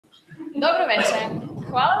Dobro večer.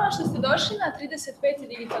 Hvala vam što ste došli na 35.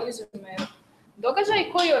 Digitalizujme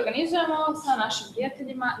događaj koji organizujemo sa našim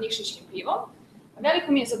prijateljima Nikšićkim pivom.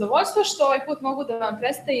 Veliko mi je zadovoljstvo što ovaj put mogu da vam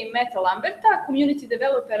predstavim Lamberta, community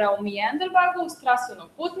developera u Meanderbagu, strastvenog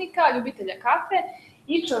putnika, ljubitelja kafe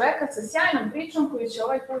i čoveka sa sjajnom pričom koju će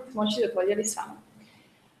ovaj put moći da podijeli s vama.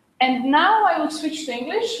 And now I will switch to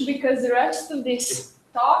English because the rest of this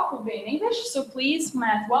talk will be in English. So please,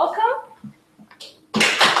 Matt, welcome.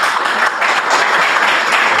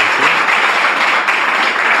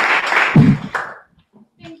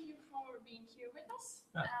 Thank you for being here with us.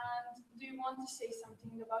 And do you want to say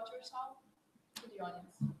something about yourself to the audience?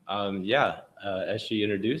 As she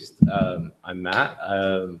introduced, I'm Matt.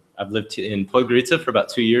 I've lived in Podgorica for about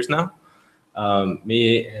 2 years now.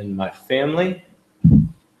 Me and my family.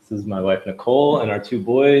 This is my wife Nicole and our 2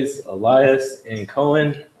 boys, Elias and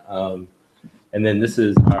Cohen. And then this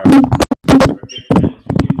is our good friends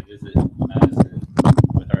who came to visit Madison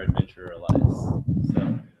with our adventurer Elias. So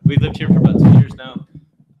we've lived here for about 2 years now.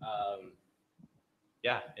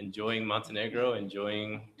 Enjoying Montenegro,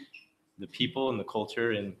 enjoying the people and the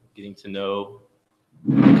culture, and getting to know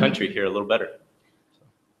the country here a little better.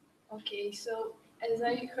 Okay, so as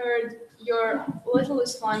I heard, your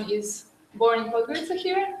littlest one is born in Podgorica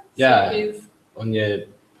here? Yeah, so he's... on je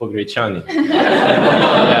Podgoricani.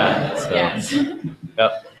 Yes.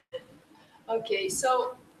 Yep. Okay,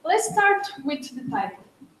 so let's start with the title.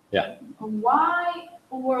 Yeah. Why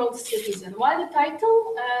a world citizen? Why the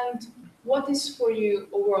title, and what is for you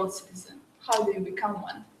a world citizen? How do you become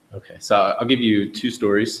one? Okay, so I'll give you 2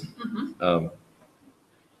 stories. Mm-hmm.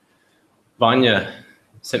 Vanya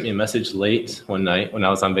sent me a message late one night when I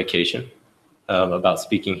was on vacation about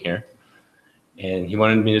speaking here. And he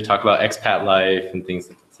wanted me to talk about expat life and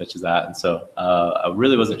things such as that. And so I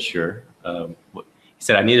really wasn't sure. He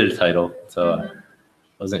said I needed a title, so I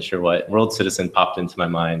wasn't sure what. World citizen popped into my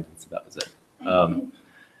mind, so that was it.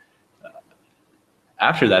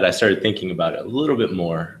 After that, I started thinking about it a little bit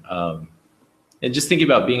more. And just thinking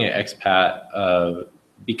about being an expat,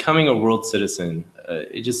 becoming a world citizen,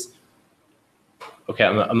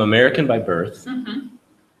 I'm American by birth. Mm-hmm.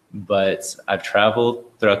 But I've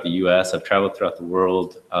traveled throughout the U.S. I've traveled throughout the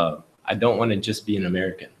world. I don't want to just be an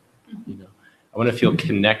American. You know, I want to feel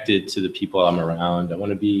connected to the people I'm around. I want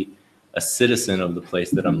to be a citizen of the place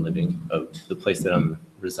that I'm living, of the place that I'm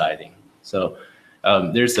residing. So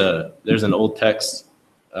there's an old text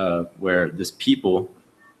where this people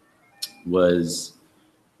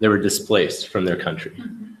they were displaced from their country,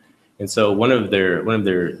 and so one of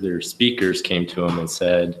their speakers came to him and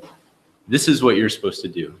said, "This is what you're supposed to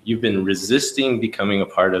do. You've been resisting becoming a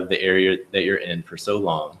part of the area that you're in for so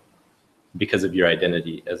long because of your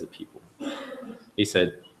identity as a people." He said,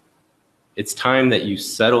 "It's time that you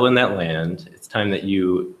settle in that land. It's time that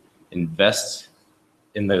you invest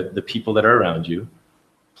in the people that are around you,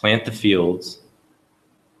 plant the fields,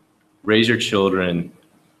 raise your children,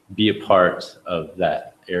 be a part of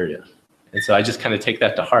that area." And so I just kind of take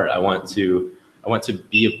that to heart. I want to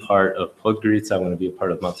be a part of Podgorica. I want to be a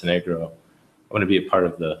part of Montenegro. I want to be a part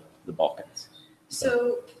of the Balkans. So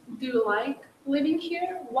do you like living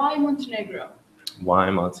here? Why Montenegro? Why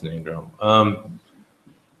Montenegro?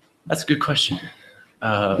 That's a good question.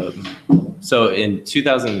 So in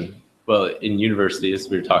in university, as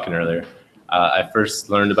we were talking earlier, I first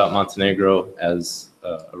learned about Montenegro as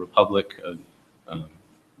a republic of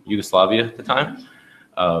Yugoslavia at the time.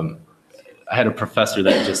 I had a professor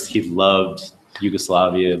that he loved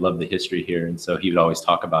Yugoslavia, loved the history here, and so he would always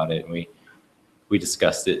talk about it, and we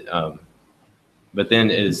discussed it. But then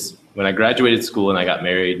when I graduated school and I got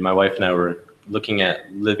married, my wife and I were looking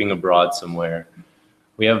at living abroad somewhere.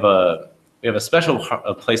 We have a special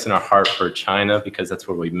place in our heart for China because that's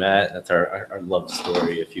where we met. That's our love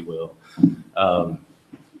story, if you will.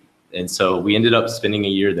 And so we ended up spending a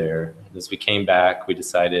year there. As we came back, we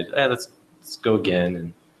decided, let's go again.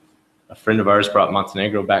 And a friend of ours brought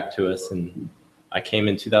Montenegro back to us, and I came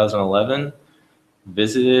in 2011,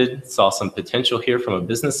 visited, saw some potential here from a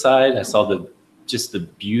business side. I saw just the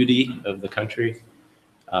beauty of the country,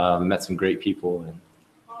 met some great people.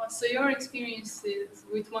 So your experiences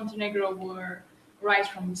with Montenegro were right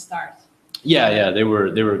from the start? Yeah, they were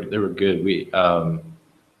good.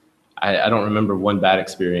 I don't remember one bad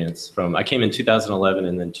experience I came in 2011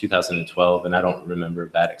 and then 2012, and I don't remember a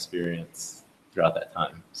bad experience throughout that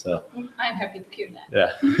time. So I'm happy to hear that.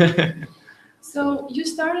 Yeah. So you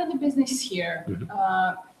started the business here.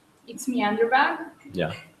 It's Meanderbag.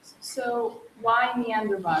 Yeah. So why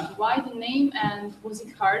Meanderbag? Why the name, and was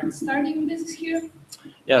it hard starting business here?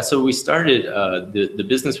 Yeah, so we started, the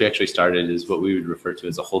business we actually started is what we would refer to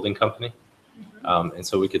as a holding company. And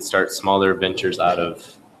so we could start smaller ventures out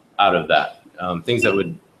of that, things that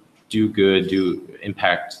would do good,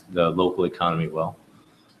 impact the local economy well.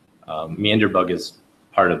 Meanderbug is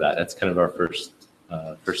part of that. That's kind of our first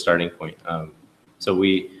starting point. So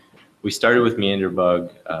we started with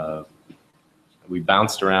Meanderbug. We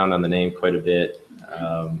bounced around on the name quite a bit.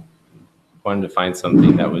 Wanted to find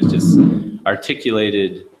something that was just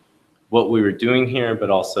articulated what we were doing here, but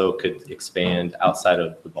also could expand outside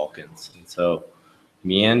of the Balkans. And so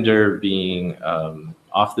meander being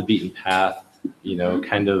off the beaten path, you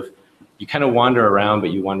kind of wander around, but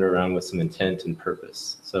you wander around with some intent and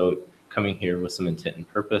purpose. So coming here with some intent and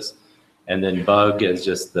purpose, and then bug is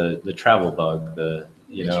just the travel bug, that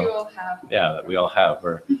you all have. Yeah, that we all have.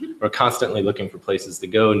 We're constantly looking for places to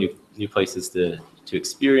go, new places to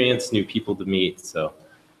experience, new people to meet. So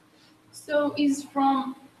is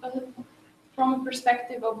from a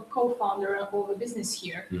perspective of a co-founder of a business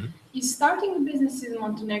here, is starting a business in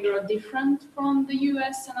Montenegro different from the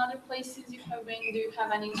US and other places you have been? Do you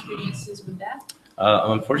have any experiences with that?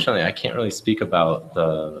 Unfortunately, I can't really speak about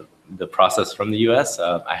the process from the US.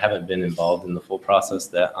 I haven't been involved in the full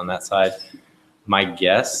process on that side. My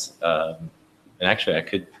guess, and actually I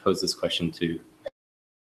could pose this question to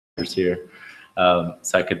here,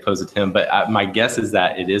 so I could pose it to him, but my guess is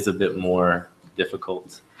that it is a bit more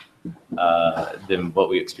difficult than what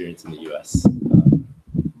we experience in the US.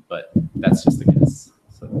 But that's just a guess.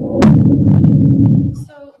 So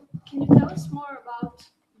can you tell us more about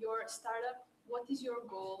your startup? What is your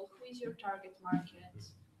goal? Who is your target market?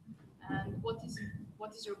 And what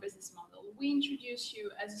is your business model? We introduce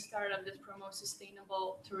you as a startup that promotes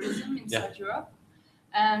sustainable tourism inside Europe.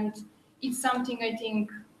 And it's something I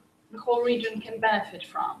think the whole region can benefit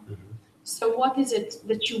from. So what is it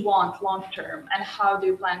that you want long term, and how do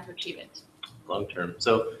you plan to achieve it? Long term.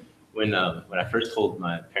 So when I first told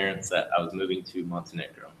my parents that I was moving to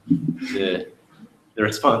Montenegro, the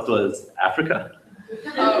response was Africa.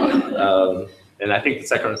 And I think the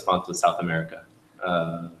second response was South America.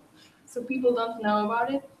 So people don't know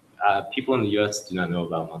about it? People in the US do not know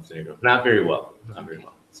about Montenegro. Not very well.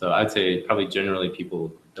 So I'd say probably generally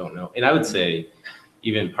people don't know. And I would say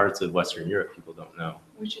even parts of Western Europe, people don't know.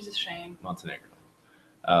 Which is a shame. Montenegro.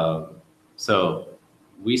 So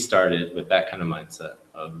we started with that kind of mindset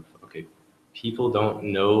of, okay, people don't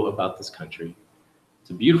know about this country. It's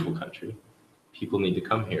a beautiful country. People need to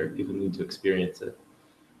come here. People need to experience it.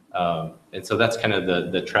 And so that's kind of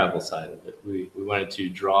the travel side of it. We wanted to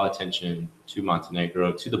draw attention to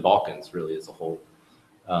Montenegro, to the Balkans really as a whole.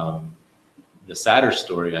 The sadder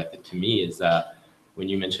story, I think, to me, is that when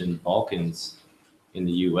you mention Balkans in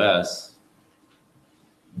the U.S.,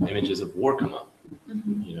 images of war come up.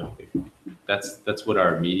 That's what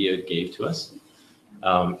our media gave to us.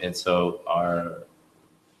 And so our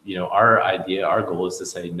idea, our goal is to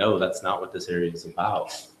say, no, that's not what this area is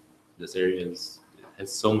about. This area has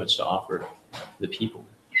so much to offer the people,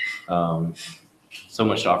 so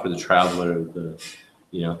much to offer the traveler, the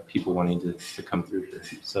people wanting to come through here.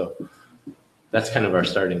 So that's kind of our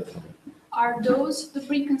starting point. Are those the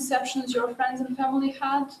preconceptions your friends and family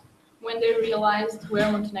had when they realized where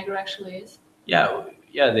Montenegro actually is? Yeah,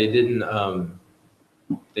 they didn't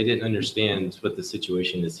understand what the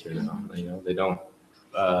situation is here now. They don't,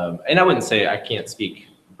 and I wouldn't say, I can't speak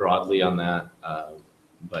broadly on that,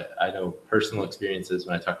 but I know personal experiences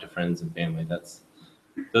when I talk to friends and family.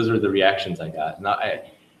 Those are the reactions I got,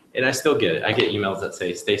 and I still get it. I get emails that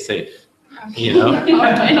say, "Stay safe." Okay.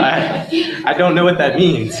 I don't know what that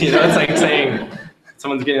means. It's like saying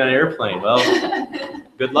someone's getting on an airplane. Well,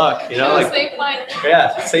 good luck. Safe flight.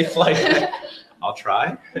 Yeah, safe flight. I'll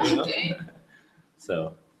try. Okay.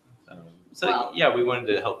 So we wanted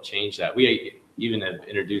to help change that. We even have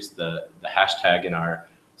introduced the hashtag in our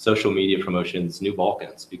social media promotions, New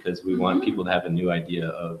Balkans, because we want people to have a new idea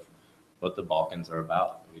of what the Balkans are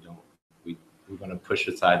about. We want to push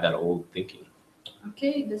aside that old thinking.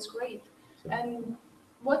 Okay, that's great. So, and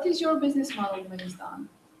what is your business model when it's done?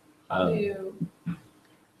 How do you?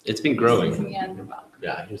 It's been growing. Meanderbug.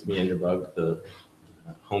 Yeah, here's Meanderbug, the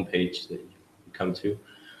homepage that you come to.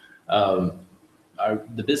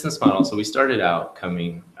 The business model. So we started out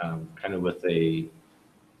coming kind of with a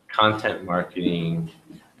content marketing,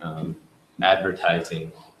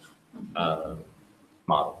 advertising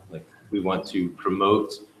model. Like we want to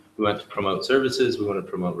promote services. We want to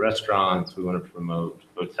promote restaurants. We want to promote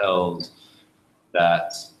hotels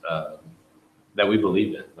that we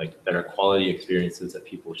believe in, like that are quality experiences that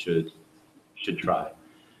people should try.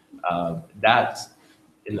 That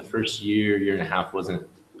in the first year and a half wasn't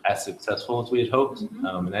as successful as we had hoped.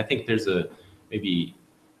 And I think there's maybe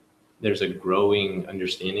there's a growing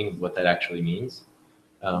understanding of what that actually means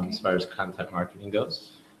as far as content marketing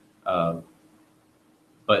goes. But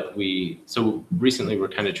so recently we're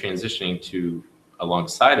kind of transitioning to,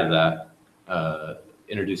 alongside of that,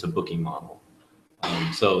 introduce a booking model.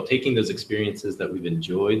 So taking those experiences that we've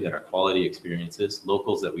enjoyed, that are quality experiences,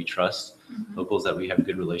 locals that we trust, locals that we have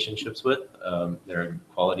good relationships with, that are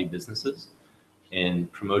quality businesses,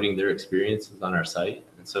 and promoting their experiences on our site.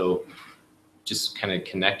 And so just kind of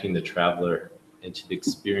connecting the traveler into the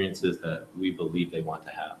experiences that we believe they want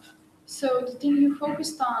to have. So the thing you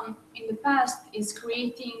focused on in the past is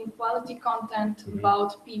creating quality content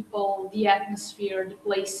about people, the atmosphere, the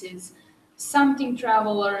places, something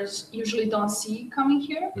travelers usually don't see coming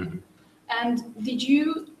here. And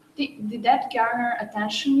did that garner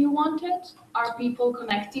attention you wanted? Are people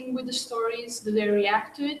connecting with the stories? Do they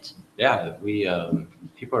react to it? Yeah,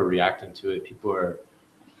 people are reacting to it. People are,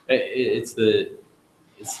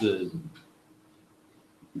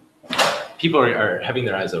 people are having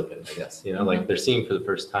their eyes open, I guess, like they're seeing for the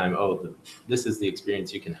first time, oh, this is the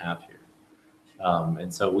experience you can have here.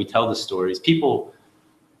 And so we tell the stories. People,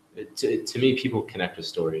 to me, people connect with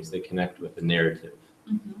stories. They connect with the narrative.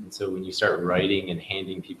 And so when you start writing and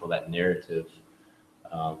handing people that narrative,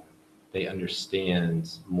 they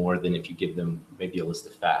understand more than if you give them maybe a list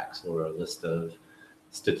of facts or a list of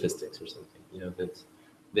statistics or something.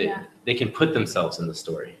 They can put themselves in the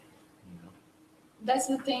story. That's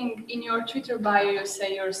the thing. In your Twitter bio, you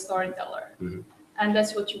say you're a storyteller, and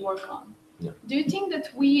that's what you work on. Yeah. Do you think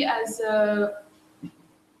that we as a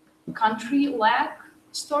country lack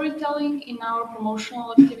storytelling in our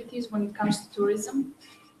promotional activities when it comes to tourism?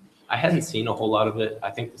 I hadn't seen a whole lot of it.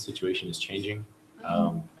 I think the situation is changing.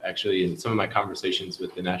 Actually, in some of my conversations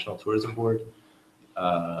with the National Tourism Board,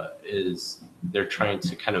 they're trying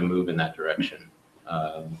to kind of move in that direction.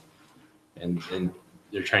 And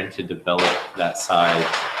they're trying to develop that side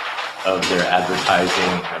of their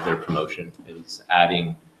advertising, of their promotion, is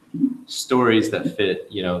adding stories that fit,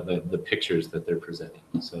 the pictures that they're presenting.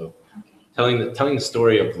 So telling the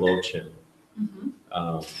story of Lobchen,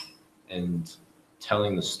 and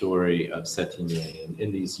telling the story of Cetinje and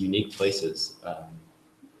in these unique places,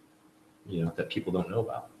 that people don't know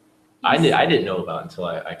about. I didn't know about until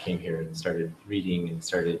I came here and started reading and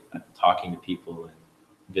started talking to people and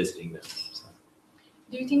visiting them. So.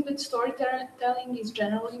 Do you think that storytelling is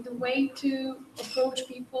generally the way to approach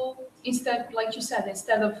people? Instead, like you said,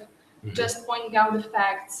 instead of just pointing out the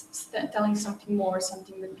facts, telling something more,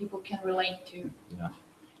 something that people can relate to?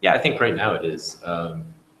 Yeah, I think right now it is. I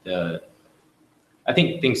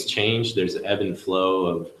think things change. There's an ebb and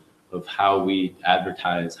flow of how we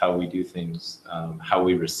advertise, how we do things, how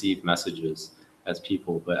we receive messages as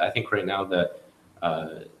people. But I think right now that,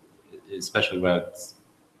 especially when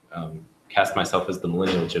I cast myself as the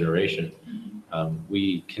millennial generation,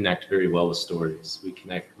 we connect very well with stories.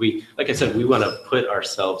 Like I said, we want to put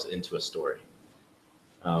ourselves into a story.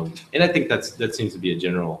 And I think that seems to be a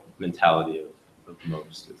general mentality of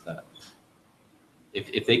most, is that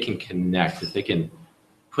if they can connect, if they can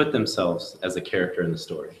put themselves as a character in the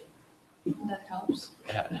story. That helps.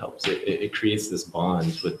 Yeah, it helps. It creates this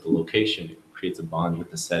bond with the location. It creates a bond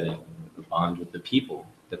with the setting, a bond with the people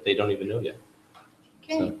that they don't even know yet.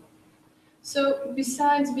 Okay. So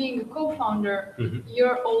besides being a co-founder,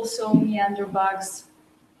 you're also Meanderbug's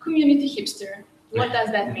community hipster. What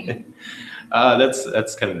does that mean?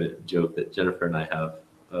 That's kind of a joke that Jennifer and I have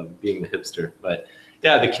of being the hipster. But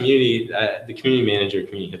yeah, the community manager,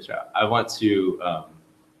 community hipster. I want to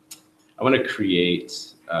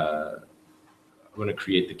create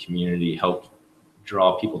the community, help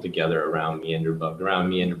draw people together around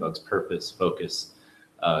Meanderbug's purpose, focus,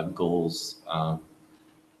 goals,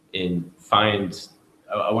 and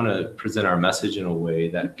I want to present our message in a way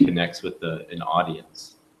that connects with an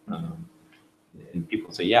audience. And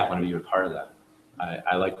people say, yeah, I want to be a part of that.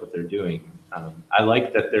 I like what they're doing. I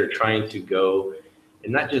like that they're trying to go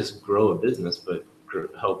and not just grow a business, but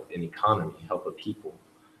help an economy, help a people.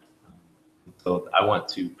 So I want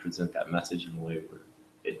to present that message in a way where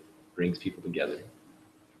it brings people together.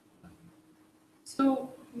 So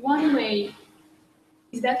one way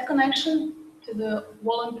is that connection to the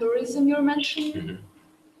volunteerism you're mentioning.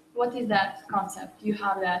 What is that concept? You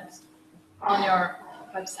have that on your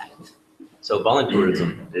website. So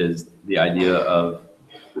volunteerism is the idea of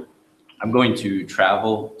I'm going to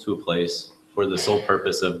travel to a place for the sole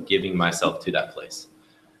purpose of giving myself to that place.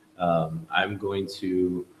 I'm going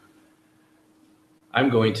to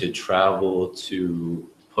travel to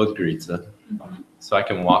Podgorica so I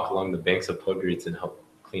can walk along the banks of Podgorica and help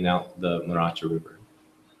clean out the Moracha River,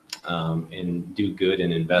 and do good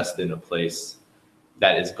and invest in a place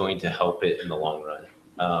that is going to help it in the long run.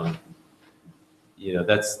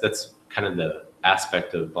 That's kind of the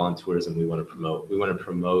aspect of voluntourism we want to promote. We want to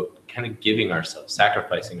promote kind of giving ourselves,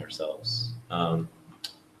 sacrificing ourselves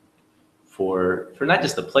for not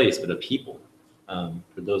just a place, but a people,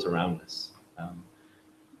 for those around us.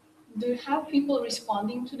 Do you have people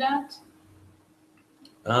responding to that?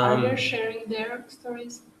 Are they sharing their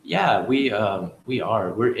stories? Yeah, we are.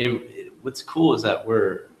 What's cool is that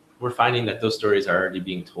we're finding that those stories are already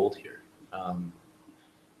being told here.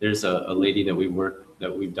 There's a lady that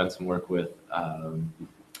we've done some work with.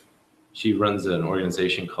 She runs an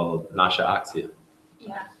organization called Nasha Aktia.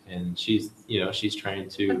 Yeah. And she's trying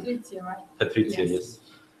to. Patricia, right? Patricia, yes.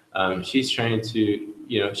 She's trying to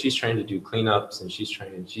do cleanups, and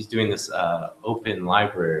she's doing this open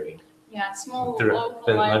library. Yeah, small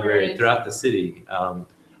local library throughout the city.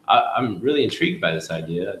 I'm really intrigued by this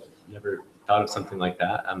idea. I've never thought of something like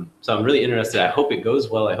that. So I'm really interested. I hope it goes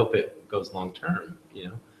well. I hope it goes long term.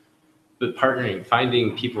 But partnering,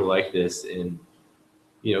 finding people like this, and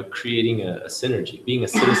creating a synergy, being a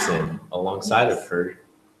citizen alongside of her,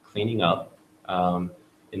 cleaning up,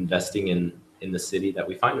 investing in the city that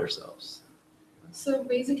we find ourselves. So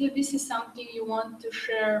basically, this is something you want to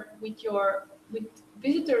share with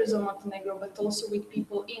visitors of Montenegro, but also with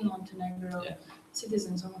people in Montenegro,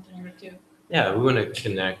 citizens of Montenegro too. Yeah, we want to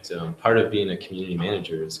connect. Part of being a community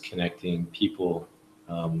manager is connecting people.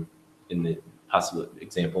 In the possible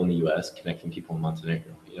example in the U.S., connecting people in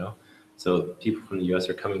Montenegro. So people from the U.S.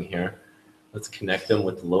 are coming here. Let's connect them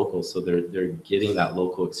with the locals, so they're getting that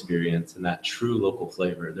local experience and that true local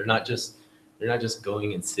flavor. They're not just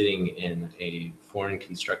going and sitting in a foreign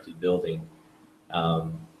constructed building,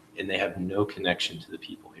 and they have no connection to the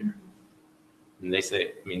people here. And they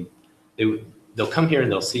say, they'll come here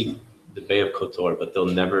and they'll see the Bay of Kotor, but they'll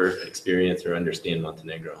never experience or understand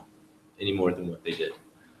Montenegro any more than what they did.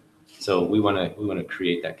 So we want to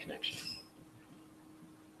create that connection.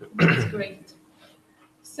 That's great.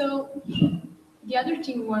 So the other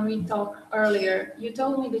thing, when we talked earlier, you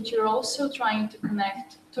told me that you're also trying to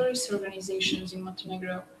connect tourist organizations in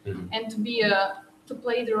Montenegro, and to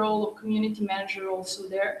play the role of community manager also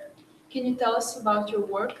there. Can you tell us about your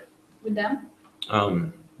work with them?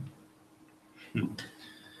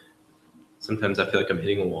 Sometimes I feel like I'm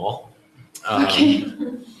hitting a wall. Okay.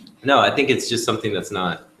 No, I think it's just something that's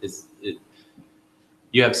not.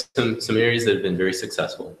 You have some areas that have been very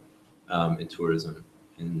successful in tourism,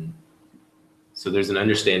 and so there's an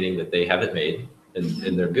understanding that they have it made,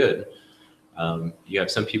 and they're good. You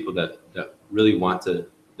have some people that really want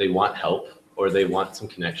help, or they want some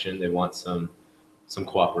connection, they want some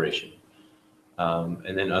cooperation,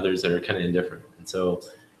 and then others that are kind of indifferent. And so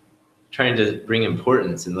trying to bring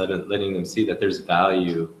importance and letting them see that there's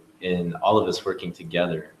value in all of us working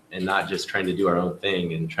together, and not just trying to do our own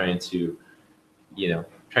thing and trying to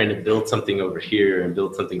build something over here and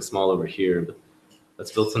build something small over here, but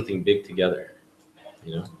let's build something big together,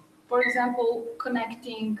 For example,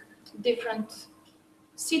 connecting different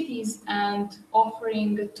cities and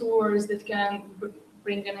offering tours that can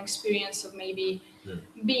bring an experience of maybe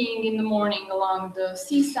being in the morning along the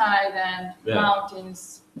seaside and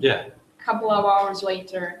mountains. Yeah. A couple of hours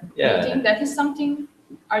later. Yeah. Do you think that is something?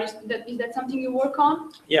 Is that something you work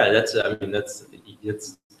on? Yeah, that's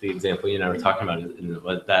the example you and I were talking about.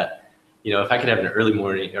 If I could have an early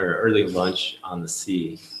morning or early lunch on the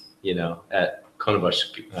sea, at Konoba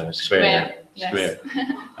Square. Yes.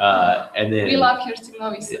 And then we love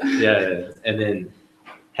Herceg-Novi. Yeah, and then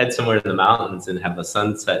head somewhere in the mountains and have a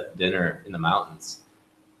sunset dinner in the mountains.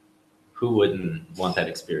 Who wouldn't want that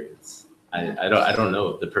experience? I don't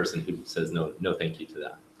know the person who says no thank you to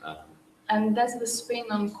that. And that's the spin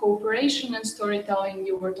on cooperation and storytelling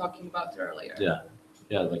you were talking about earlier. Yeah.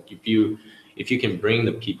 Like if you can bring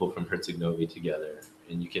the people from Herceg-Novi together,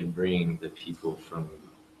 and you can bring the people from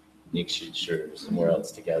Nikšić or somewhere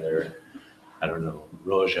else together, I don't know,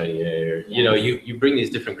 Rožaje, you bring these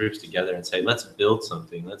different groups together and say, let's build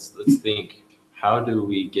something. Let's think, how do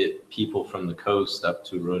we get people from the coast up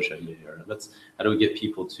to Rožaje, or how do we get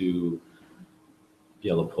people to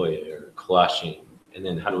Bjelopoje or Kolašin, and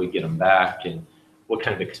then how do we get them back, and what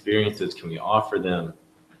kind of experiences can we offer them,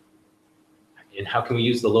 and how can we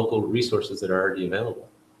use the local resources that are already available?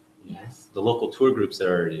 Yes. The local tour groups that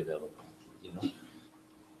are already available.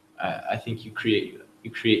 I think you create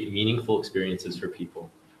meaningful experiences for people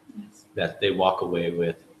that they walk away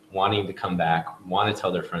with wanting to come back, want to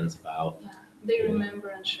tell their friends about. Yeah. They remember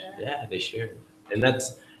and share. Yeah, they share. And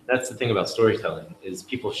that's the thing about storytelling, is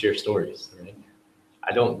people share stories, right?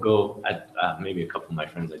 I don't go, maybe a couple of my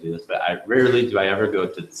friends I do this, but rarely do I ever go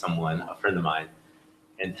to someone, a friend of mine,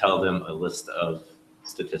 and tell them a list of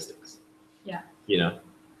statistics. Yeah. You know,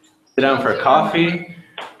 sit down for a coffee,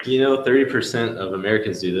 you know, 30% of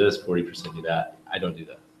Americans do this, 40% do that. I don't do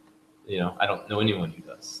that. You know, I don't know anyone who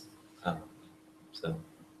does. So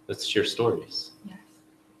let's share stories. Yes.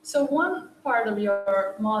 So one part of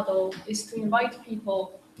your model is to invite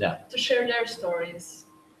people to share their stories.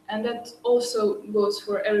 And that also goes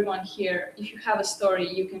for everyone here. If you have a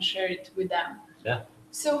story, you can share it with them. Yeah.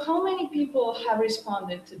 So how many people have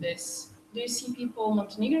responded to this? Do you see people,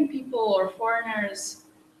 Montenegrin people or foreigners?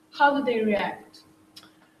 How do they react?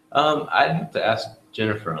 I'd have to ask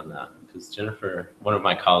Jennifer on that, because Jennifer, one of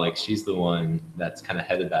my colleagues, she's the one that's kind of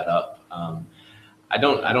headed that up. I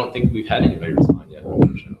don't think we've had anybody respond yet,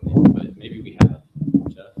 unfortunately, but maybe we have.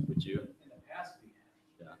 Jeff, would you? In the past, we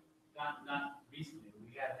have. Yeah. Not recently.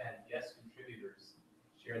 We have had guest contributors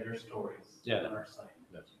share their stories on our site.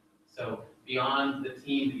 Yes. So beyond the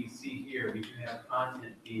team that you see here, we do have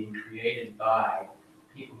content being created by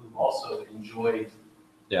people who've also enjoyed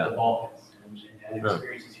the Balkans and had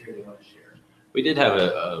experiences here they want to share. We did have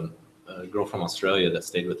a girl from Australia that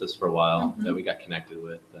stayed with us for a while that we got connected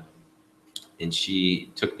with. And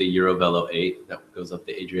she took the Eurovelo 8 that goes up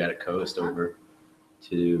the Adriatic coast over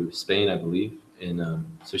to Spain, I believe. And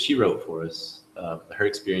so she wrote for us her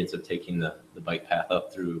experience of taking the bike path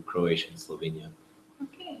up through Croatia and Slovenia.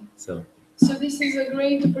 Okay. So this is a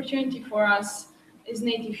great opportunity for us as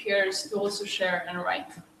native hearers to also share and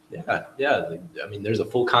write. Yeah. I mean, there's a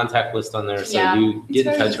full contact list on there, so you get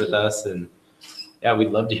in touch with us, and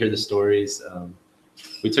we'd love to hear the stories.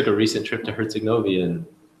 We took a recent trip to Herzegovina, and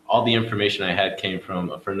all the information I had came from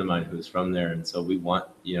a friend of mine who was from there, and so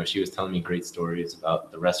she was telling me great stories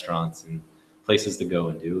about the restaurants and places to go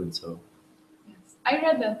and do, and so. Yes, I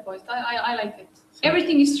read that post. I like it.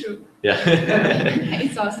 Everything is true. Yeah.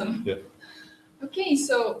 It's awesome. Yeah. Okay,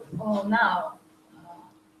 so now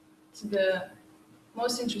to the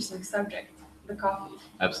most interesting subject, the coffee.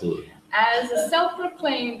 Absolutely. As a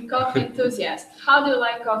self-proclaimed coffee enthusiast, how do you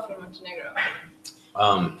like coffee in Montenegro?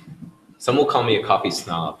 Some will call me a coffee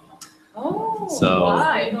snob. Oh, so,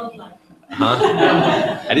 why?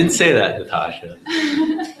 Huh? I didn't say that, Natasha.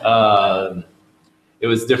 It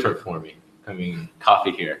was different for me. I mean,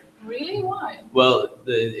 coffee here. Really? Why? Well,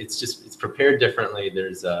 it's prepared differently.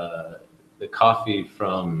 There's the coffee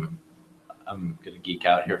from. I'm gonna geek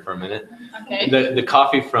out here for a minute. Okay. The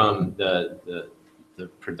coffee from the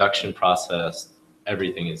production process,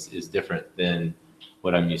 everything is different than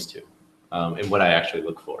what I'm used to, and what I actually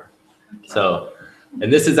look for. Okay. So,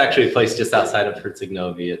 and this is actually a place just outside of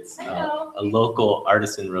Herzegovina. It's a local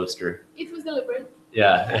artisan roaster. It was deliberate.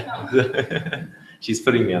 Yeah. She's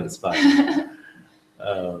putting me on the spot.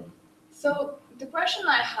 So the question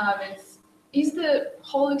I have is the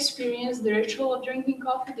whole experience, the ritual of drinking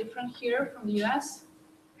coffee, different here from the US?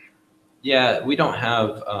 Yeah, we don't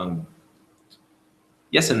have,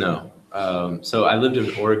 yes and no. So I lived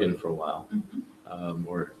in Oregon for a while,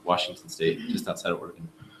 or Washington State, just outside of Oregon.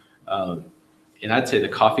 And I'd say the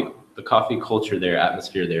coffee culture there,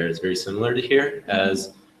 atmosphere there is very similar to here,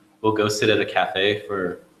 as we'll go sit at a cafe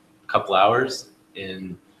for a couple hours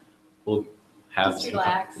and we'll have just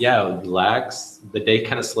relax. Relax. The day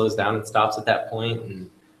kind of slows down and stops at that point, and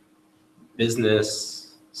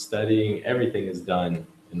business, studying, everything is done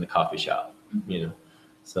in the coffee shop, you know.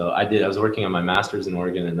 So I was working on my master's in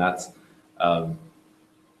Oregon, and that's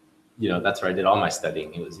that's where I did all my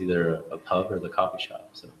studying. It was either a pub or the coffee shop.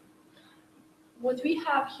 So what we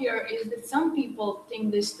have here is that some people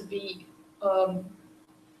think this to be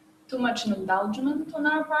too much an indulgence on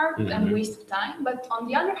our part and waste of time. But on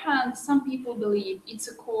the other hand, some people believe it's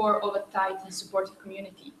a core of a tight and supportive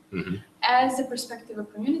community. As a perspective of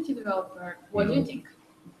community developer, what do you think?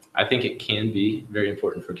 I think it can be very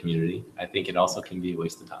important for community. I think it also can be a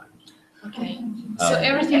waste of time. Okay, so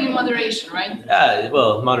everything in moderation, right? Yeah,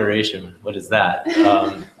 well, moderation, what is that?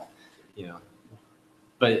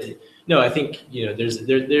 But no, I think,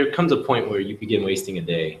 there comes a point where you begin wasting a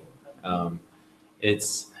day.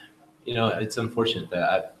 It's unfortunate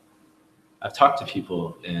that I've talked to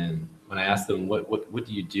people, and when I ask them, what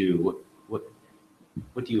do you do?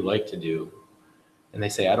 What do you like to do? And they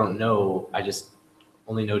say, I don't know. I just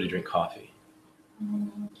only know to drink coffee.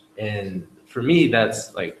 And for me,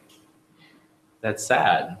 that's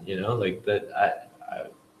sad, like that.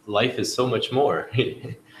 Life is so much more.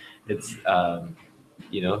 It's,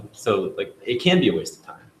 so like it can be a waste of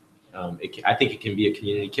time. I think it can be a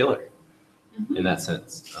community killer in that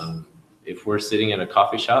sense. If we're sitting in a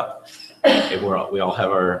coffee shop and we all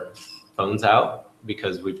have our phones out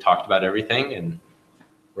because we've talked about everything and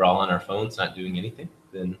we're all on our phones not doing anything,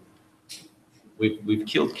 then we've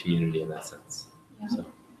killed community in that sense. Yeah. So.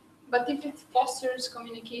 But if it fosters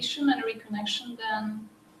communication and reconnection, then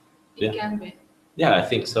it can be. Yeah, I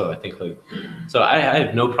think so. I think I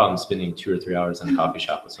have no problem spending 2 or 3 hours in a coffee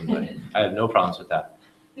shop with somebody. I have no problems with that,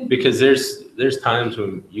 because there's times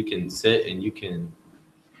when you can sit and you can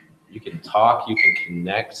talk, you can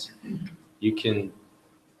connect, you can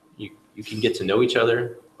get to know each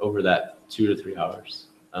other over that 2 to 3 hours.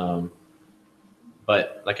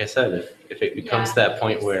 But like I said, if it becomes to that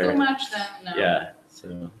point where too much, then no. Yeah,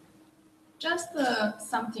 so. Just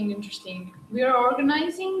something interesting. We are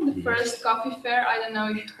organizing the first coffee fair. I don't know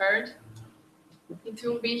if you heard. It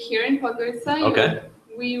will be here in Podgorica. Okay.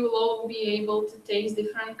 We will all be able to taste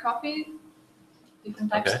different coffee, different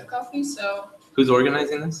types of coffee. So. Who's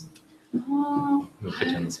organizing this? I'm gonna put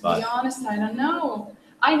you on the spot. To be honest, I don't know.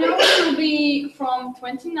 I know it will be from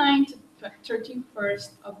 29th to 31st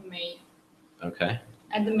of May. Okay.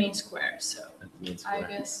 At the main square, so I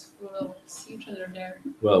guess we will see each other there.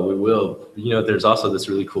 Well, we will. You know, there's also this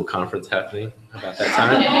really cool conference happening about that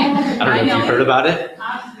time. Okay. I don't know if you've heard about it.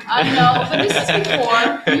 I know, but this is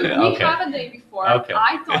before. We Okay. have a day before. Okay.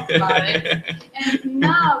 I thought about it, and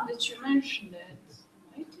now that you mentioned it,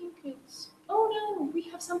 I think it's. Oh no, we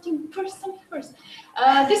have something first.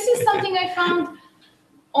 This is something I found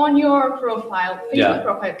on your profile, Facebook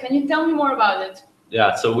profile. Can you tell me more about it?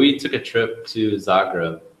 Yeah, so we took a trip to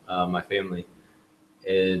Zagreb, my family,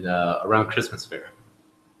 in around Christmas fair.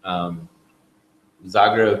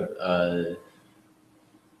 Zagreb,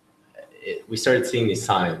 we started seeing these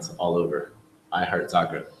signs all over. I heart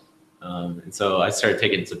Zagreb, and so I started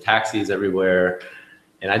taking some taxis everywhere,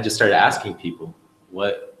 and I just started asking people,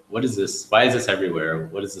 what is this? Why is this everywhere?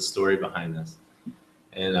 What is the story behind this?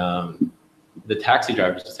 And the taxi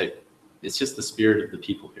drivers just say, it's just the spirit of the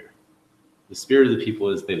people here. The spirit of the people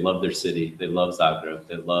is they love their city. They love Zagreb.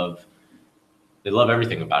 They love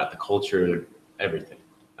everything about it, the culture, everything.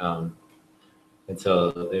 And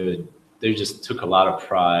so they just took a lot of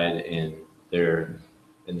pride in their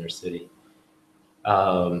city.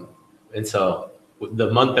 And so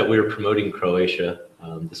the month that we were promoting Croatia,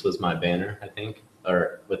 this was my banner, I think,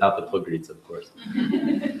 or without the Podgorica, of course.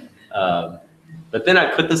 But then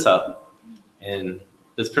I put this up, and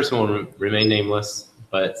this person will remain nameless.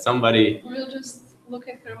 But somebody. We'll just look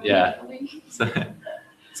at her. Yeah. So,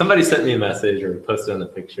 somebody sent me a message or posted on the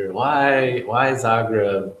picture. Why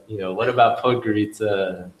Zagreb? You know, what about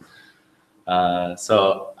Podgorica?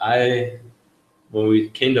 So when we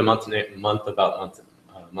came to Montenegro,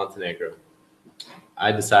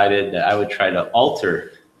 I decided that I would try to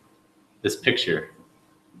alter this picture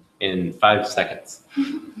in 5 seconds,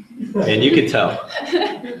 and you can tell.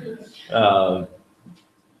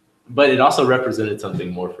 But it also represented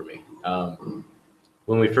something more for me.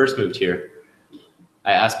 When we first moved here,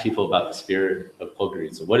 I asked people about the spirit of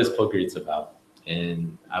Podgorica. What is Podgorica about?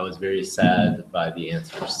 And I was very sad by the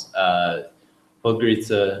answers.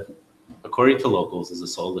 Podgorica, according to locals, is a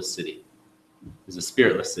soulless city, is a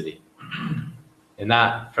spiritless city. And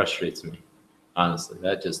that frustrates me, honestly.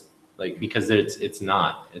 That just, because it's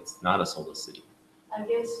not a soulless city. I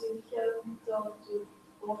guess you haven't talked to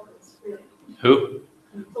locals, really. Who?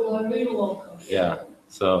 Locals. Yeah.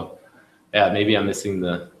 So, maybe I'm missing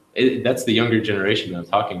that's the younger generation I'm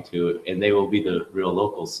talking to, and they will be the real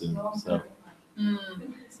locals soon.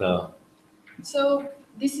 So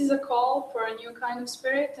this is a call for a new kind of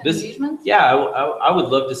spirit and engagement? Yeah, I would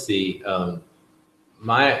love to see,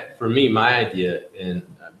 my idea, and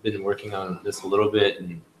I've been working on this a little bit,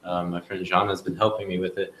 and my friend Jean has been helping me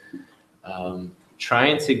with it,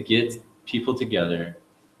 trying to get people together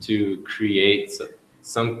to create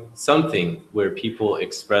something where people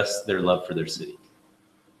express their love for their city.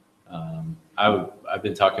 I've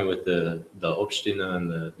been talking with the Opština and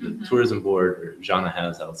the tourism board, or Jana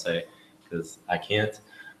has, I'll say, because I can't,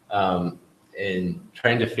 and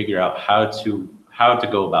trying to figure out how to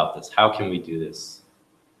go about this. How can we do this?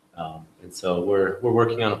 And so we're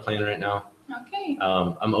working on a plan right now. Okay.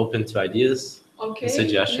 I'm open to ideas and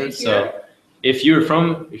suggestions. So if you're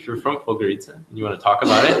from Podgorica and you want to talk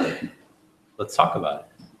about it, let's talk about it.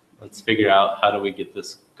 Let's figure out how do we get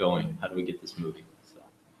this going? How do we get this moving? So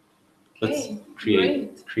let's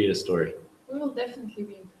create a story. We will definitely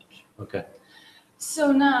be in touch. Okay.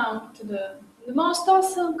 So now to the most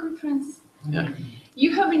awesome conference. Yeah.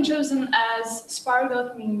 You have been chosen as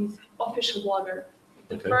Spark.me's official blogger.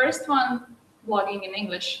 The first one blogging in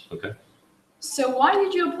English. Okay. So why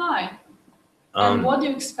did you apply? And what do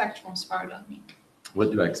you expect from Spark.me?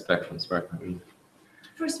 What do I expect from Spark.me?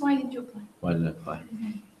 First, why did you apply? Why did I apply?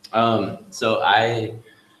 So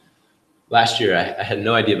last year I had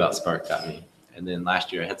no idea about Spark.me, and then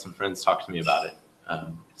last year I had some friends talk to me about it.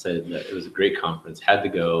 said that it was a great conference, had to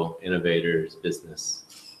go, innovators, business,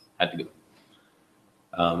 had to go.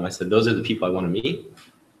 I said, those are the people I want to meet.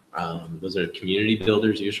 Those are community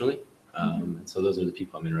builders usually. And so those are the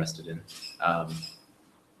people I'm interested in.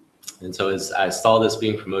 And so as I saw this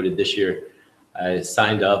being promoted this year, I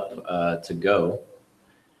signed up to go.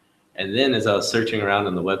 And then as I was searching around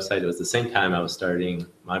on the website, it was the same time I was starting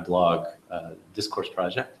my blog, Discourse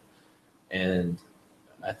Project. And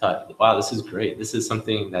I thought, wow, this is great. This is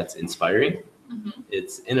something that's inspiring.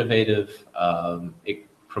 It's innovative. It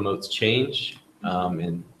promotes change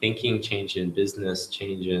in thinking, change in business,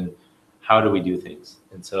 change in how do we do things.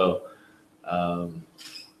 And so I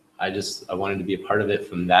wanted to be a part of it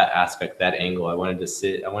from that aspect, that angle. I wanted to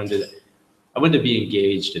be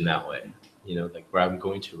engaged in that way, you know, like where I'm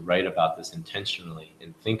going to write about this intentionally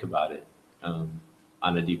and think about it on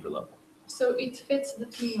a deeper level. So it fits the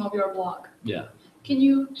theme of your blog. Yeah. Can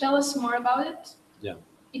you tell us more about it? Yeah.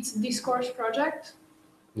 It's Discourse Project.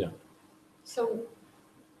 Yeah. So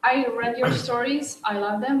I read your stories. I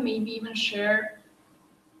love them. Maybe even share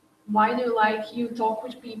why do you like, you talk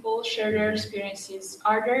with people, share their experiences.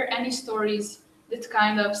 Are there any stories that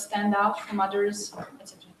kind of stand out from others,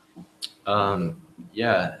 etc.?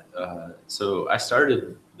 Yeah. So I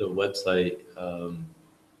started the website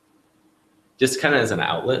just kind of as an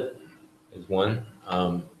outlet, as one,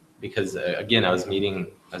 because again, I was meeting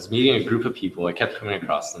a group of people. I kept coming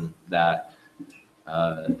across them that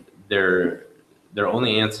their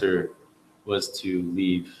only answer was to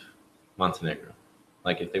leave Montenegro.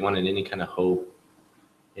 Like if they wanted any kind of hope,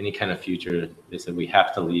 any kind of future, they said, we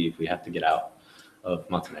have to leave, we have to get out of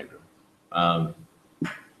Montenegro. And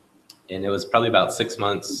it was probably about 6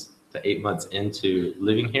 months to 8 months into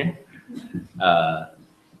living here. I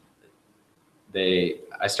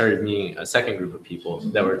started meeting a second group of people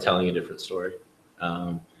that were telling a different story.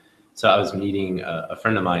 So I was meeting a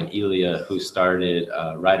friend of mine, Ilya, who started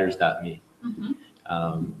Riders.me.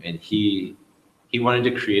 And he wanted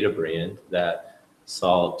to create a brand that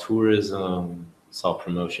saw tourism, saw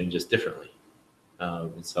promotion just differently.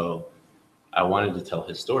 And so I wanted to tell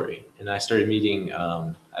his story. And I started meeting,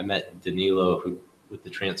 I met Danilo with the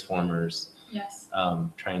Transformers, Yes.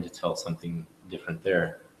 trying to tell something different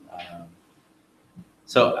there.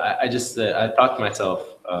 So I thought to myself,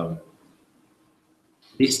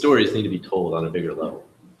 these stories need to be told on a bigger level.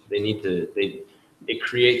 It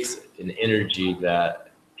creates an energy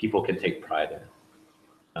that people can take pride in.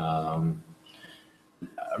 I'm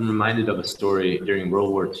reminded of a story during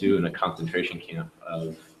World War II in a concentration camp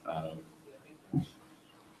of,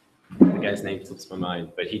 the guy's name slips my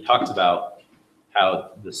mind, but he talks about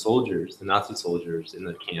how the Nazi soldiers in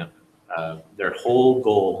the camp, their whole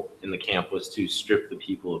goal in the camp was to strip the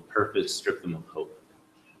people of purpose, strip them of hope.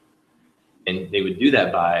 And they would do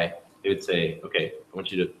that they would say, okay, I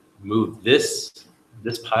want you to move this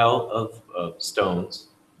pile of stones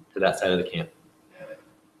to that side of the camp.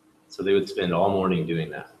 So they would spend all morning doing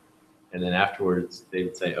that. And then afterwards, they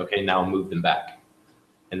would say, okay, now move them back.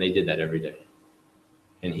 And they did that every day.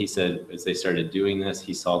 And he said, as they started doing this,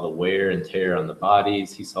 he saw the wear and tear on the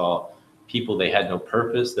bodies. He saw people, they had no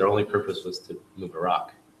purpose. Their only purpose was to move a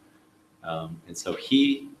rock. And so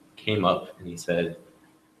he came up and he said,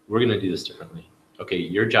 we're going to do this differently. Okay,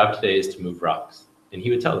 your job today is to move rocks. And he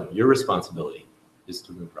would tell them, your responsibility is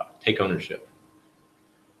to move rocks. Take ownership.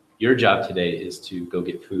 Your job today is to go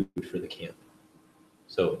get food for the camp.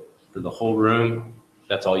 So for the whole room,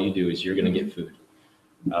 that's all you do is you're going to get food.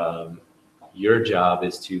 Your job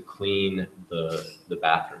is to clean the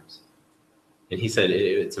bathrooms. And he said,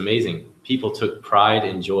 it's amazing. People took pride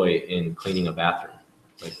and joy in cleaning a bathroom,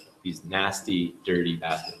 like these nasty, dirty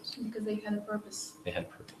bathrooms. Because they had a purpose. They had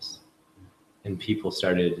purpose. And people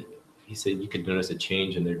started, he said, you could notice a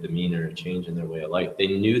change in their demeanor, a change in their way of life. They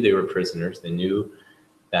knew they were prisoners. They knew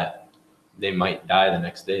that they might die the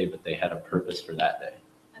next day, but they had a purpose for that day.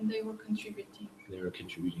 And they were contributing. They were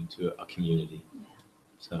contributing to a community.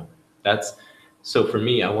 Yeah. So for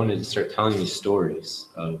me, I wanted to start telling these stories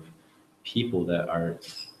of people that are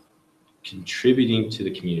contributing to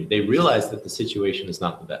the community. They realize that the situation is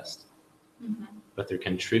not the best, but they're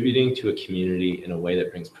contributing to a community in a way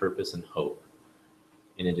that brings purpose and hope,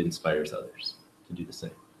 and it inspires others to do the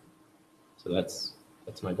same. So that's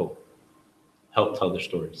my goal. Help tell their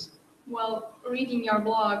stories. Well, reading your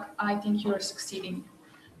blog, I think you're succeeding.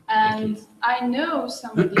 And I know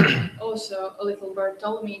somebody, also a little bird,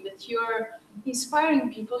 told me that you're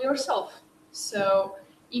inspiring people yourself. So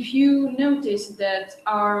if you notice that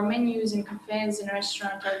our menus in cafes and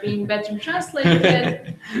restaurants are being better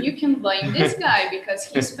translated, you can blame this guy because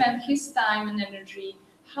he spent his time and energy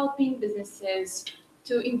helping businesses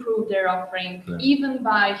to improve their offering, even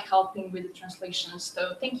by helping with the translations.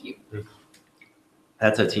 So thank you.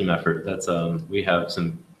 That's a team effort. That's we have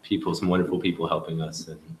some wonderful people helping us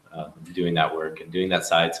and doing that work and doing that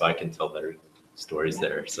side, so I can tell better stories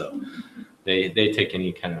there. So they take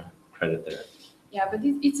any kind of credit there. Yeah, but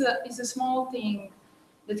it's a small thing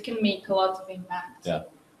that can make a lot of impact. Yeah.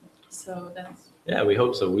 So that's. Yeah, we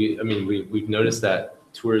hope so. We've noticed that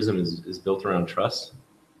tourism is built around trust,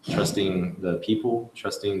 trusting the people,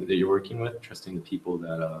 trusting that you're working with, trusting the people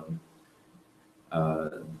that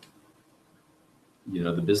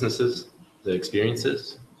the businesses, the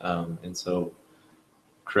experiences, and so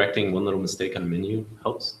correcting one little mistake on a menu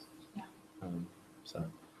helps. Yeah.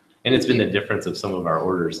 And it's been the difference of some of our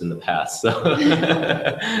orders in the past. So,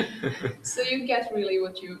 so you get really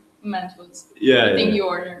what you meant was the thing you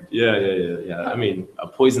ordered. Yeah. I mean, a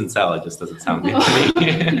poison salad just doesn't sound good to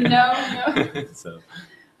me. No. So.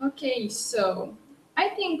 Okay, so I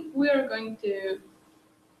think we're going to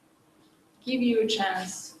give you a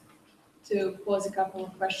chance to pose a couple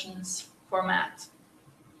of questions for Matt.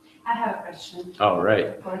 I have a question. All right.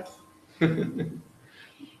 Of course.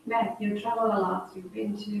 Matt, you travel a lot. You've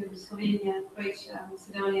been to Slovenia, Croatia,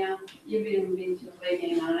 Macedonia. You've even been to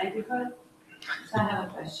Albania in our neighborhood. So I have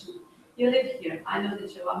a question. You live here. I know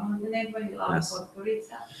that you love Montenegro, you love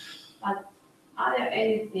Podgorica, but are there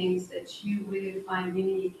any things that you really find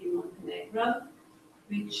unique in Montenegro,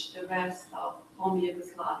 which the rest of former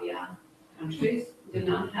Yugoslavia countries do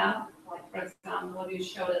not have? Like, for example, you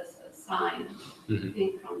showed us a sign, I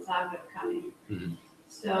think from Zagreb coming.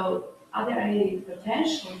 So are there any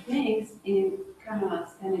potential things in kind of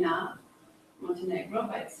Scandinavia, Montenegro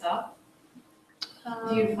by itself?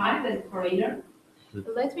 Do you find that foreigner?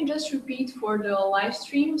 Let me just repeat for the live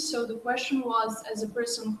stream. So the question was, as a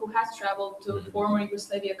person who has traveled to former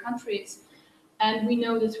Yugoslavia countries, and we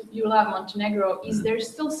know that you love Montenegro, is there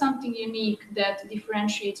still something unique that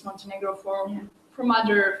differentiates Montenegro from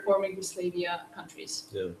other former Yugoslavia countries?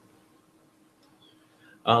 Yeah.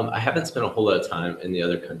 I haven't spent a whole lot of time in the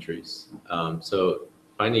other countries. So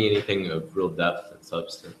finding anything of real depth and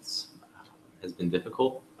substance has been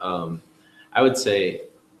difficult. I would say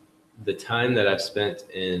the time that I've spent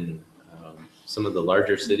in some of the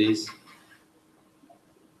larger cities,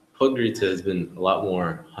 Podgorica has been a lot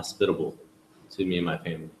more hospitable to me and my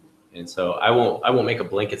family. And so I won't make a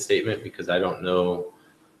blanket statement because I don't know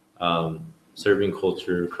Serbian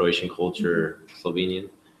culture, Croatian culture, Slovenian,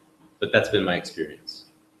 but that's been my experience.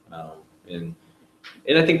 And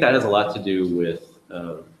I think that has a lot to do with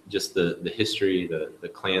just the history, the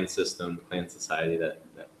clan system, clan society that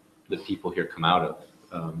the people here come out of.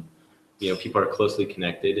 People are closely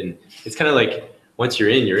connected, and it's kind of like once you're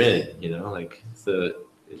in, like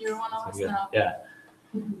You're one of us now.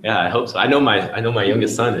 Yeah, I hope so. I know my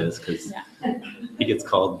youngest son is because he gets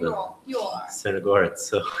called the Crnogorac.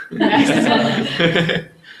 So.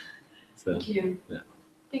 Thank you. Yeah.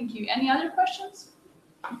 Thank you. Any other questions?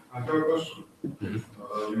 I have a question.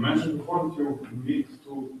 You mentioned before that you meet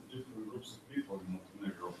two different groups of people in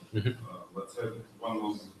Montenegro. Let's say that one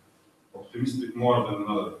was optimistic more than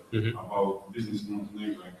another about business in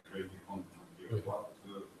Montenegro and creating content here.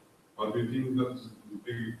 What do you think that's the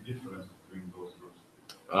big difference between those groups?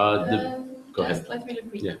 Go ahead. Let me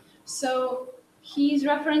repeat. Yeah. So he's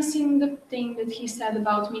referencing the thing that he said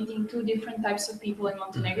about meeting two different types of people in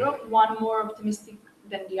Montenegro, one more optimistic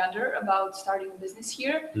than the other about starting a business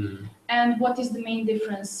here, and what is the main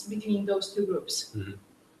difference between those two groups?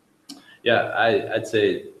 Yeah, I'd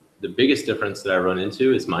say the biggest difference that I run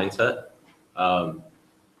into is mindset.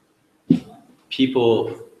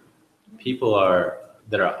 People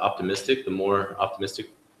that are optimistic, the more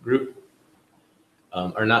optimistic group,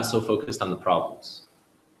 are not so focused on the problems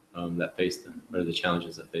that face them or the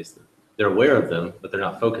challenges that face them. They're aware of them, but they're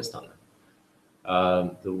not focused on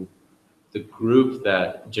them. The group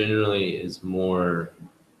that generally is more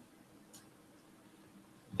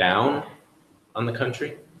down on the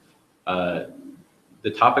country,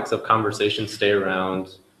 the topics of conversation stay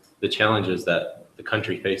around the challenges that the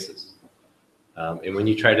country faces. And when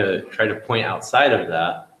you try to point outside of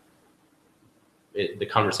that, the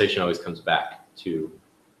conversation always comes back to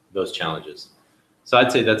those challenges. So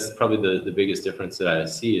I'd say that's probably the biggest difference that I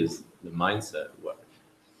see is the mindset.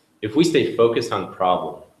 If we stay focused on the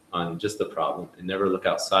problem, on just the problem, and never look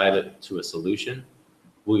outside to a solution,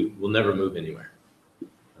 we'll never move anywhere.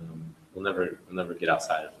 We'll never get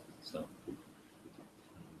outside of it. So,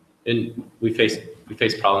 and we face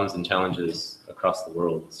problems and challenges across the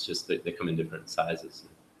world. It's just that they come in different sizes,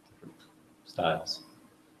 and different styles.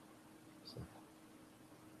 So.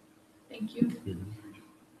 Thank you.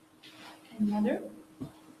 Any other?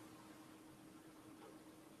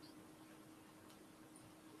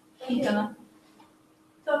 Ivana.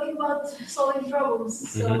 Talking about solving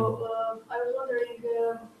problems, so I was wondering,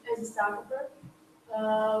 as a startup,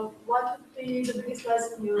 what would be the biggest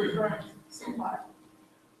lesson you learned so far?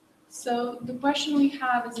 So the question we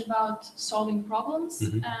have is about solving problems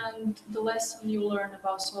Mhm. and the lesson you learn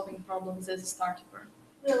about solving problems as a startup.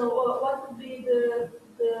 No, what would be the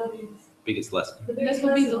Biggest lesson. the biggest That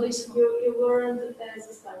would be the lesson lesson. you learned as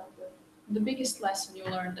a startup? The biggest lesson you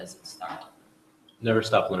learned as a startup. Never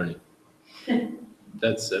stop learning.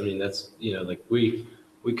 That's, I mean, that's, you know, like we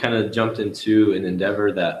kind of jumped into an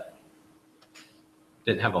endeavor that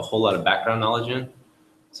didn't have a whole lot of background knowledge in.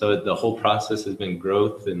 So the whole process has been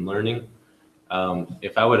growth and learning.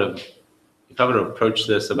 If I would have approached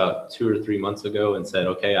this about 2 or 3 months ago and said,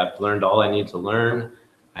 okay, I've learned all I need to learn,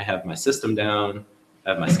 I have my system down,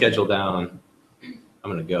 I have my schedule down, I'm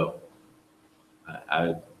gonna go.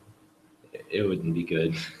 It wouldn't be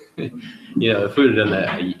good. You know, if we would have done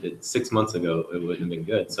that 6 months ago, it wouldn't have been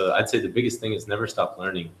good. So I'd say the biggest thing is never stop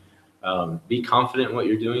learning. Be confident in what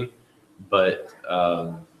you're doing, but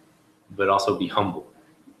also be humble.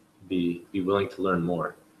 Be willing to learn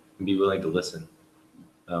more and be willing to listen.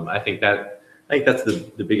 I think that's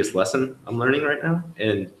the biggest lesson I'm learning right now.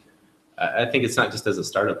 And I think it's not just as a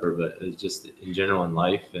startuper, but it's just in general in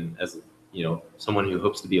life and as, you know, someone who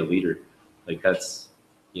hopes to be a leader. Like that's,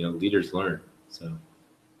 you know, leaders learn. So.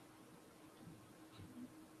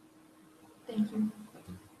 Thank you.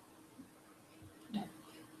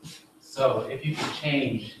 So if you could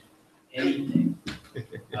change anything,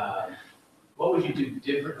 what would you do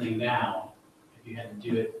differently now if you had to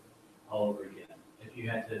do it all over again? If you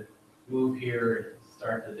had to move here,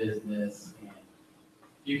 start the business, and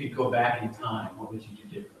if you could go back in time, what would you do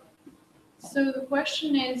differently? So the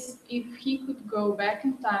question is, if he could go back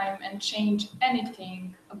in time and change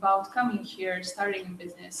anything about coming here, starting a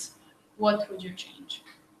business, what would you change?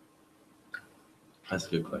 That's a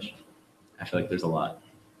good question. I feel like there's a lot.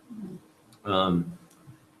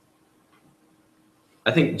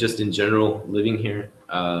 I think just in general, living here,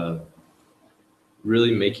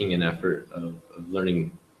 really making an effort of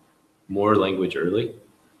learning more language early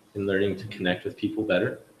and learning to connect with people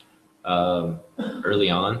better early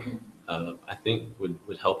on, I think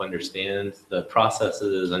would help understand the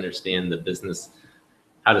processes, understand the business,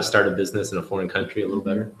 how to start a business in a foreign country a little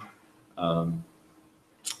better.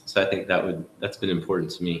 So I think that's been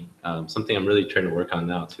important to me. Something I'm really trying to work on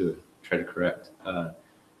now too, try to correct.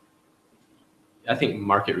 I think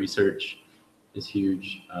market research is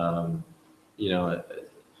huge. You know,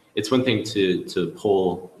 it's one thing to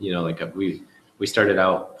poll, you know, like we started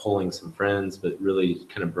out polling some friends, but really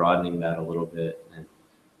kind of broadening that a little bit and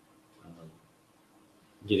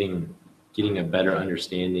getting a better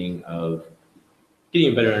understanding of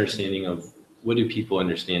what do people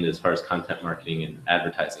understand as far as content marketing and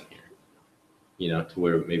advertising here, you know, to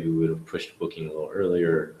where maybe we would have pushed booking a little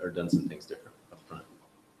earlier or done some things different up front.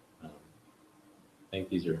 I think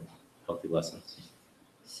these are healthy lessons.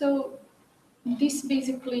 So this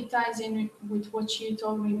basically ties in with what you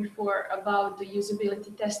told me before about the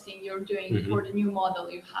usability testing you're doing for the new model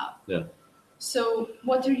you have. Yeah. So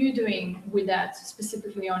what are you doing with that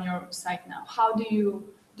specifically on your site now? How do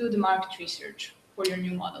you do the market research for your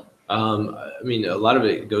new model? I mean, a lot of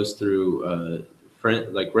it goes through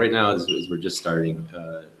like right now as we're just starting,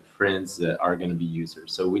 friends that are going to be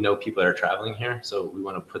users. So we know people that are traveling here. So we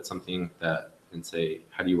want to put something and say,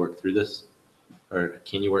 how do you work through this? Or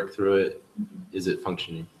can you work through it? Is it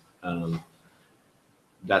functioning?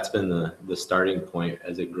 That's been the starting point.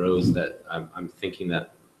 As it grows, that I'm thinking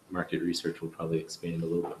that market research will probably expand a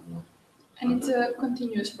little bit more. And it's a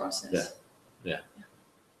continuous process. Yeah.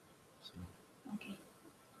 So. Okay.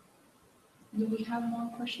 Do we have more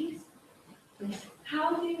questions? Please.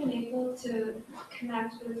 How have you been able to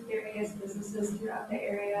connect with various businesses throughout the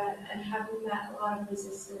area, and have you met a lot of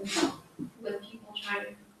resistance with people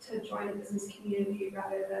trying to join a business community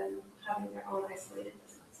rather than having their own isolated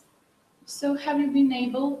business? So have you been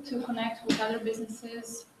able to connect with other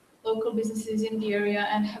businesses, local businesses in the area,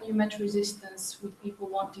 and have you met resistance with people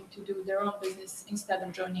wanting to do their own business instead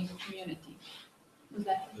of joining a community?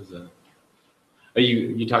 Are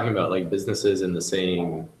you talking about like businesses in the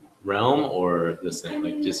same realm or the same,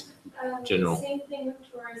 like just general? Same thing with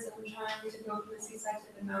tourism, trying to go from the seaside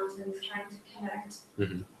to the mountains, trying to connect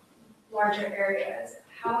larger areas.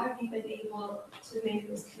 How have you been able to make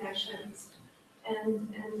those connections?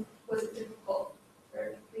 And was it difficult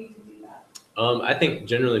for you to do that? I think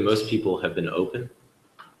generally most people have been open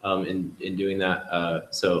in doing that.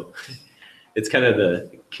 So it's kind of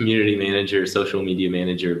the community manager, social media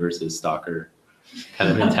manager versus stalker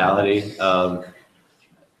kind of mentality.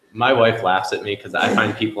 my wife laughs at me because I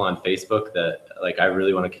find people on Facebook that like I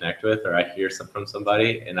really want to connect with, or I hear from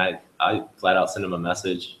somebody, and I flat out send them a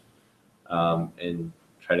message and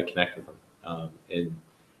try to connect with them. And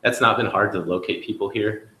that's not been hard to locate people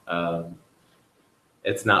here.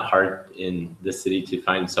 It's not hard in this city to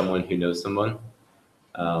find someone who knows someone,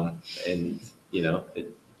 and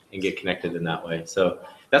and get connected in that way. So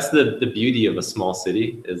that's the beauty of a small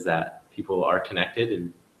city, is that people are connected,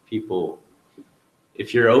 and people,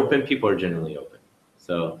 if you're open, people are generally open.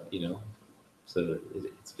 So so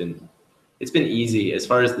it's been easy as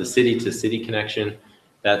far as the city to city connection.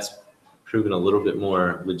 That's proven a little bit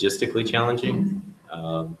more logistically challenging,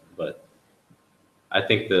 but I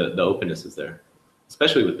think the openness is there,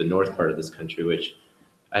 especially with the north part of this country, which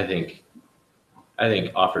I think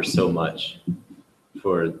offers so much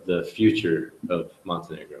for the future of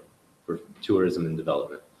Montenegro, for tourism and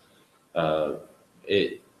development. I'm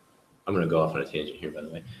going to go off on a tangent here, by the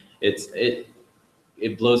way. It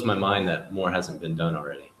blows my mind that more hasn't been done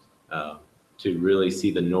already to really see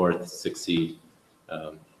the north succeed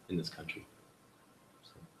in this country.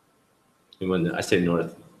 So, and when I say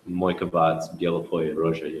north, Mojkovac, Bielopoje,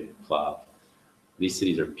 Rožaje, Plav, these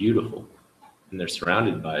cities are beautiful, and they're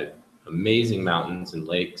surrounded by amazing mountains and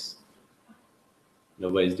lakes.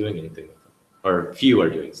 Nobody's doing anything with them, or few are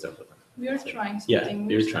doing stuff with them. We are trying something. Yeah,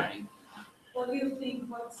 we're you're trying. What do you think,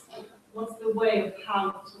 what's the way of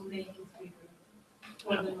how to make it bigger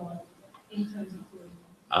for the north in terms of tourism?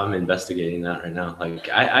 I'm investigating that right now. Like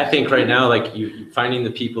I think right now, like you finding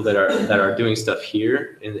the people that are doing stuff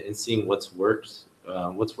here and seeing what's worked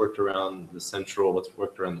around the central, what's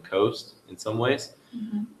worked around the coast in some ways,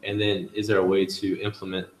 and then is there a way to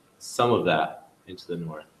implement some of that into the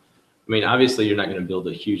north? I mean, obviously, you're not going to build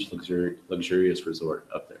a huge luxurious resort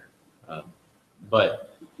up there,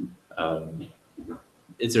 but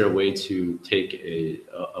is there a way to take a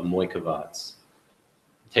Mojkovac,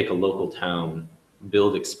 take a local town,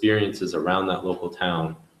 build experiences around that local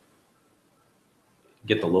town,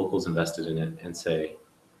 get the locals invested in it, and say,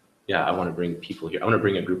 yeah, I want to bring people here. I want to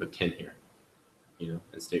bring a group of 10 here,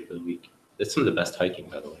 and stay for the week. That's some of the best hiking,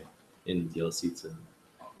 by the way, in Bjelosice.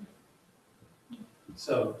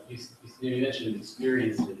 So you mentioned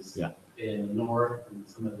experiences in the north and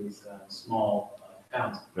some of these small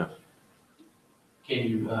towns. Yeah. Can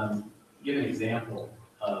you give an example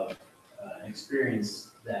of an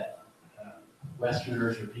experience that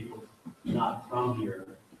Westerners or people not from here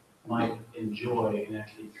might enjoy and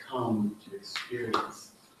actually come to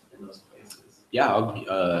experience in those places? Yeah,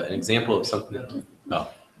 an example of something.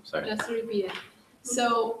 Oh, sorry. Just to repeat it.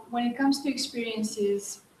 So when it comes to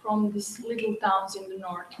experiences from these little towns in the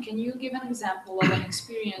north, can you give an example of an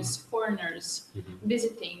experience foreigners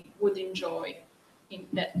visiting would enjoy in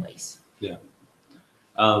that place? Yeah.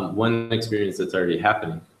 One experience that's already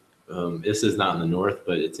happening. This is not in the north,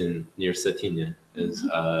 but it's near Cetinje. There's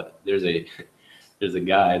a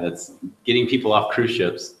guy that's getting people off cruise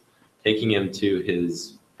ships, taking them to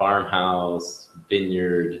his farmhouse,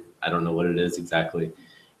 vineyard. I don't know what it is exactly,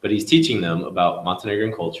 but he's teaching them about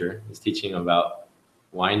Montenegrin culture. He's teaching them about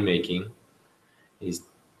winemaking. He's,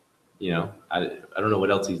 I don't know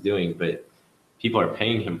what else he's doing, but people are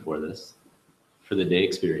paying him for this, for the day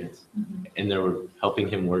experience, and they were helping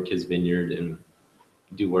him work his vineyard and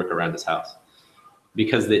do work around his house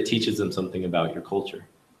because it teaches them something about your culture.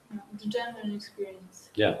 The genuine experience.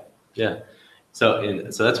 Yeah. So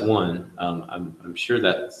that's one. I'm sure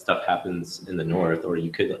that stuff happens in the north, or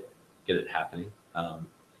you could get it happening.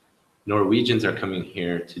 Norwegians are coming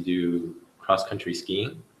here to do cross-country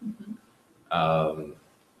skiing.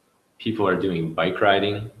 People are doing bike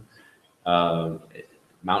riding,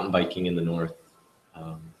 mountain biking in the north.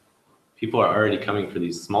 People are already coming for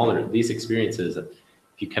these experiences. If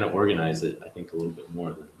you kind of organize it, I think a little bit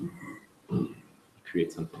more, than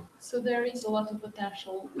create something. So there is a lot of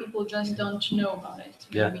potential. People just don't know about it.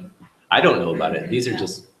 Maybe. Yeah, I don't know about it. These are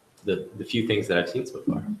just the few things that I've seen so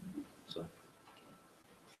far. So,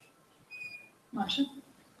 Masha?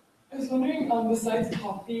 I was wondering, besides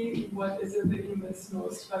coffee, what is it that you miss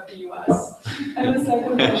most about the U.S.? And the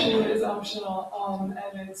second question is optional,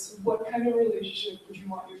 and it's what kind of relationship would you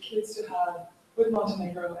want your kids to have with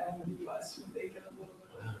Montenegro and with the U.S. when they get a little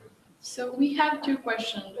bit older? So we have two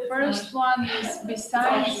questions. The first one is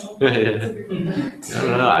besides.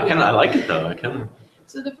 No, I like it though.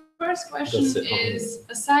 So the first question is,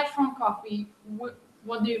 aside from coffee, what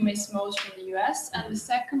do you miss most from the U.S.? And the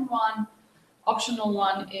second one, optional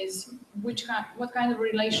one, is what kind of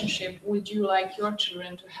relationship would you like your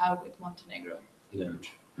children to have with Montenegro? Yeah.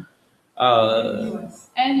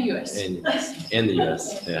 And US. And the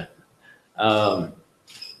US, yeah.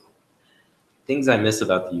 Things I miss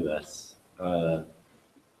about the U.S.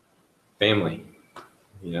 Family,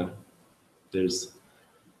 you know, there's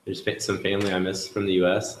some family I miss from the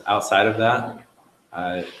U.S. Outside of that,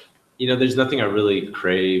 you know, there's nothing I really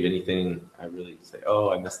crave, anything I really say,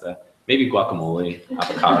 oh, I miss that. Maybe guacamole,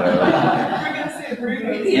 avocado. We're gonna say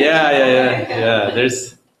burritos. Yeah.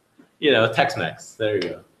 There's, you know, Tex-Mex. There you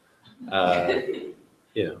go.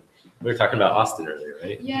 You know, we were talking about Austin earlier,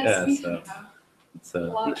 right? Yes, we So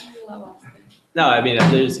love Austin. no, I mean,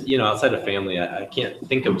 there's, you know, outside of family, I can't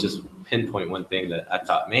think of just pinpoint one thing that I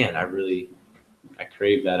thought, man, I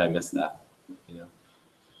crave that, I miss that, you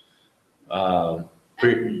know.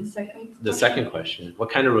 The second question, what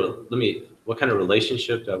kind of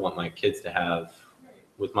relationship do I want my kids to have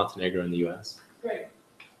with Montenegro and the U.S.? Right.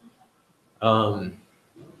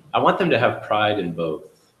 I want them to have pride in both.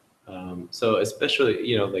 So especially,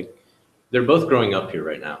 you know, like they're both growing up here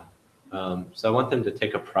right now. So I want them to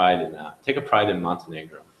take a pride in that, take a pride in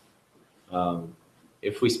Montenegro.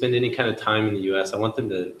 If we spend any kind of time in the U.S., I want them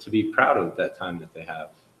to be proud of that time that they have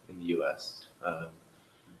in the U.S.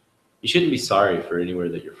 You shouldn't be sorry for anywhere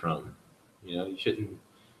that you're from. You know, you shouldn't.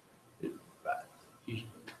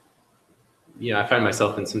 You know, I find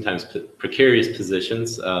myself in sometimes precarious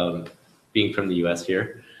positions being from the U.S.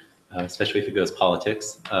 here, especially if it goes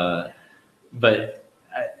politics. But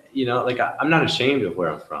you know, like I'm not ashamed of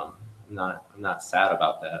where I'm from. I'm not sad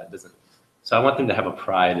about that. It doesn't. So I want them to have a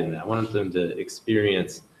pride in that. I want them to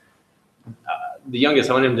experience. The youngest,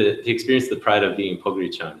 I want him to experience the pride of being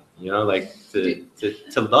Pogričan. You know, like to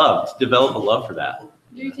develop a love for that.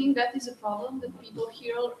 Do you think that is a problem, that people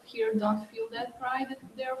here don't feel that pride that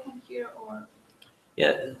they're from here, or?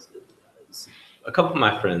 Yeah, a couple of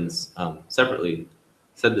my friends separately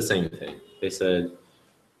said the same thing. They said,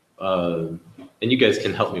 and you guys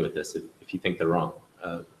can help me with this if you think they're wrong.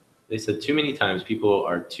 They said too many times people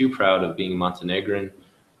are too proud of being Montenegrin.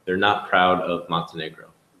 They're not proud of Montenegro.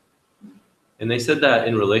 And they said that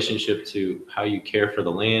in relationship to how you care for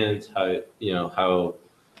the land, how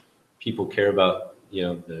people care about, you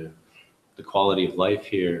know, the quality of life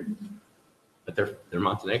here, but they're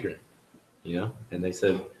Montenegrin, you know? And they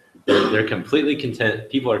said they're completely content.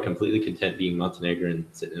 People are completely content being Montenegrin,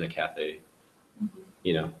 sitting in a cafe,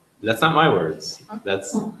 you know? That's not my words.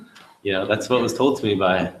 That's, you know, that's what was told to me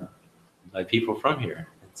by people from here.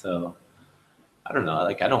 And so, I don't know,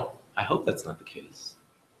 like I hope that's not the case.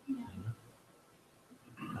 Yeah.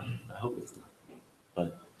 I hope it's not,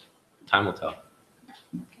 but time will tell.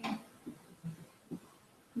 Okay.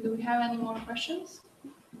 Do we have any more questions?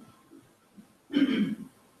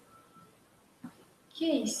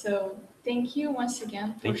 Okay, so thank you once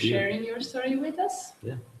again for sharing your story with us.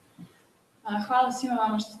 Yeah. Hvala svima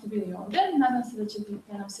vama što ste bili ovdje. Nadam se da ćete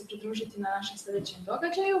nam se pridružiti na našem sljedećem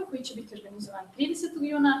događaju koji će biti organizovan 30.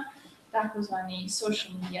 juna, takozvani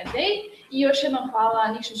Social Media Day. I još jednom hvala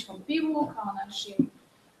Nikšićkom pivu kao našim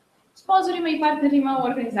sponzorima i partnerima u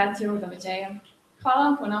organizaciji ovog događaja. Hvala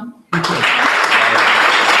vam puno.